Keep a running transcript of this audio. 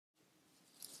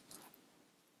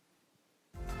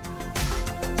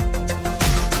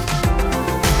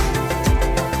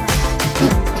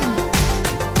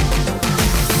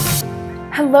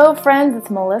Hello friends,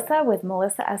 it's Melissa with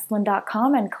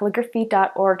melissaesplin.com and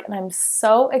calligraphy.org, and I'm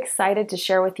so excited to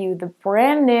share with you the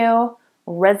brand new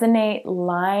Resonate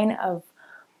line of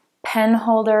pen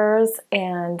holders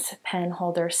and pen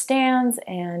holder stands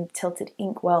and tilted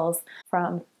ink wells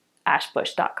from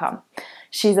ashbush.com.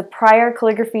 She's a prior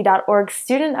calligraphy.org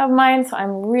student of mine, so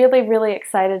I'm really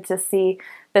excited to see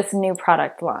this new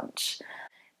product launch.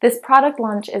 This product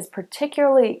launch is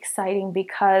particularly exciting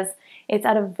because it's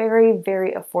at a very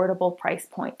affordable price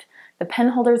point. The pen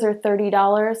holders are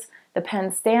 $30, the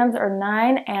pen stands are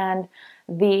 $9, and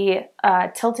the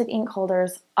tilted ink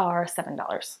holders are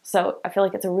 $7. So I feel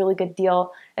like it's a really good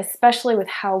deal, especially with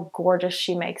how gorgeous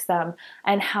she makes them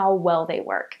and how well they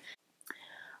work.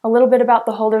 A little bit about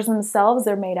the holders themselves.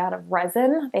 They're made out of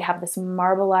resin. They have this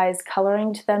marbleized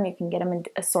coloring to them. You can get them in an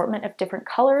assortment of different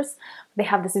colors. They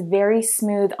have this very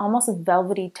smooth, almost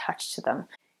velvety touch to them.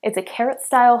 It's a carrot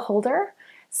style holder,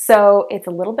 so it's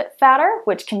a little bit fatter,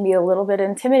 which can be a little bit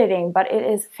intimidating, but it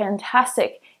is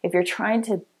fantastic if you're trying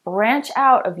to branch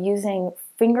out of using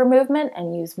finger movement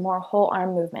and use more whole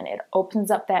arm movement. It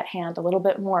opens up that hand a little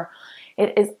bit more.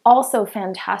 It is also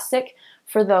fantastic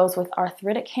for those with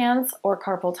arthritic hands or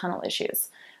carpal tunnel issues.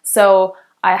 So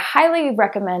I highly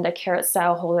recommend a carrot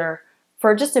style holder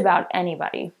for just about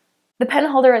anybody. The pen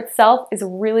holder itself is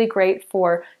really great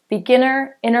for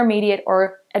beginner, intermediate,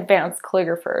 or advanced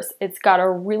calligraphers. It's got a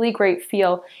really great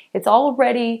feel. It's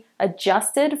already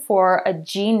adjusted for a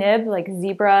G nib like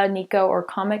Zebra, Nico, or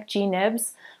Comic G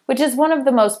nibs, which is one of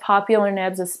the most popular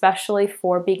nibs, especially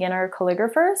for beginner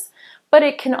calligraphers. But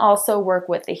it can also work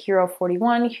with the Hero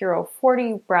 41, Hero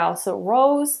 40, Browse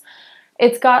Rose.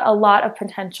 It's got a lot of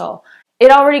potential. It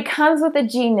already comes with a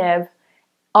G nib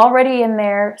already in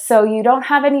there, so you don't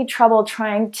have any trouble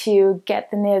trying to get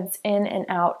the nibs in and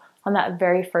out on that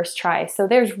very first try. So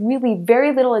there's really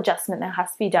very little adjustment that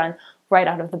has to be done right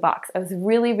out of the box. I was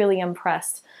really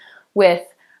impressed with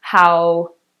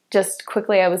how just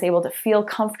quickly I was able to feel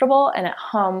comfortable and at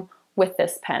home with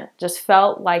this pen. Just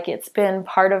felt like it's been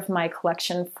part of my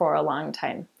collection for a long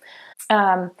time.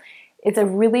 It's a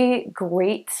really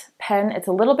great pen. It's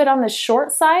a little bit on the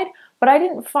short side, but I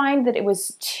didn't find that it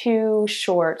was too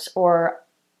short or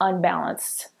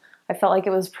unbalanced. I felt like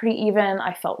it was pretty even.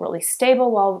 I felt really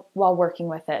stable while working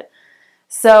with it.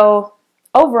 So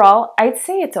overall, I'd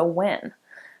say it's a win.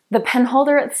 The pen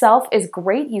holder itself is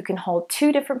great. You can hold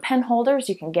two different pen holders.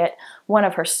 You can get one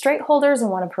of her straight holders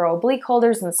and one of her oblique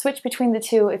holders and switch between the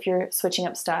two if you're switching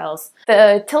up styles.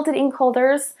 The tilted ink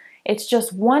holders, it's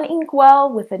just one ink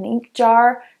well with an ink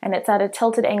jar, and it's at a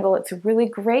tilted angle. It's really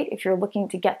great if you're looking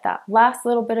to get that last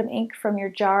little bit of ink from your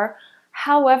jar.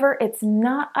 However, it's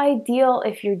not ideal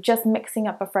if you're just mixing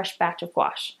up a fresh batch of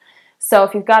gouache. So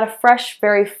if you've got a fresh,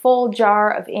 very full jar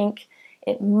of ink,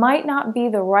 it might not be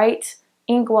the right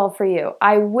ink well for you.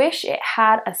 I wish it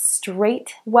had a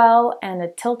straight well and a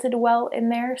tilted well in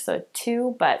there, so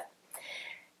two, but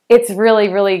it's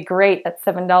really great at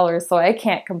 $7, so I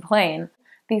can't complain.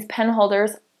 These pen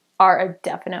holders are a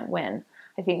definite win.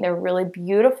 I think they're really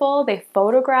beautiful, they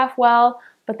photograph well,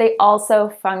 but they also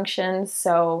function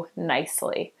so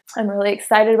nicely. I'm really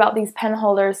excited about these pen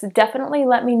holders. Definitely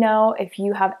let me know if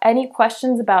you have any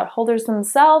questions about holders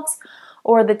themselves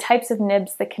or the types of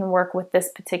nibs that can work with this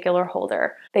particular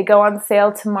holder. They go on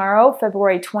sale tomorrow,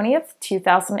 February 20th,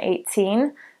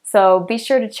 2018. So be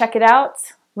sure to check it out.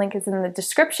 Link is in the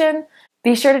description.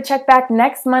 Be sure to check back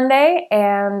next Monday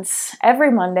and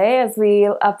every Monday as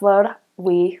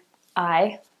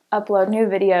I upload new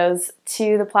videos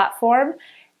to the platform.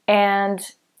 And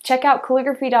check out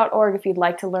calligraphy.org if you'd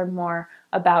like to learn more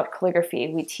about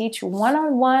calligraphy. We teach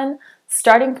one-on-one,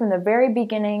 starting from the very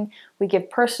beginning. We give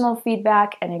personal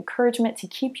feedback and encouragement to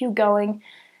keep you going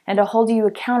and to hold you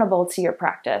accountable to your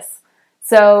practice.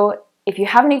 So if you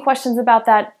have any questions about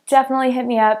that, definitely hit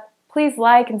me up. Please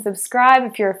like and subscribe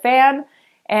if you're a fan.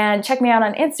 And check me out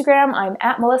on Instagram. I'm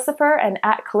at melissafer and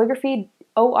at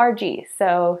calligraphy.org.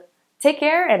 So take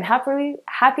care and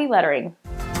happy lettering.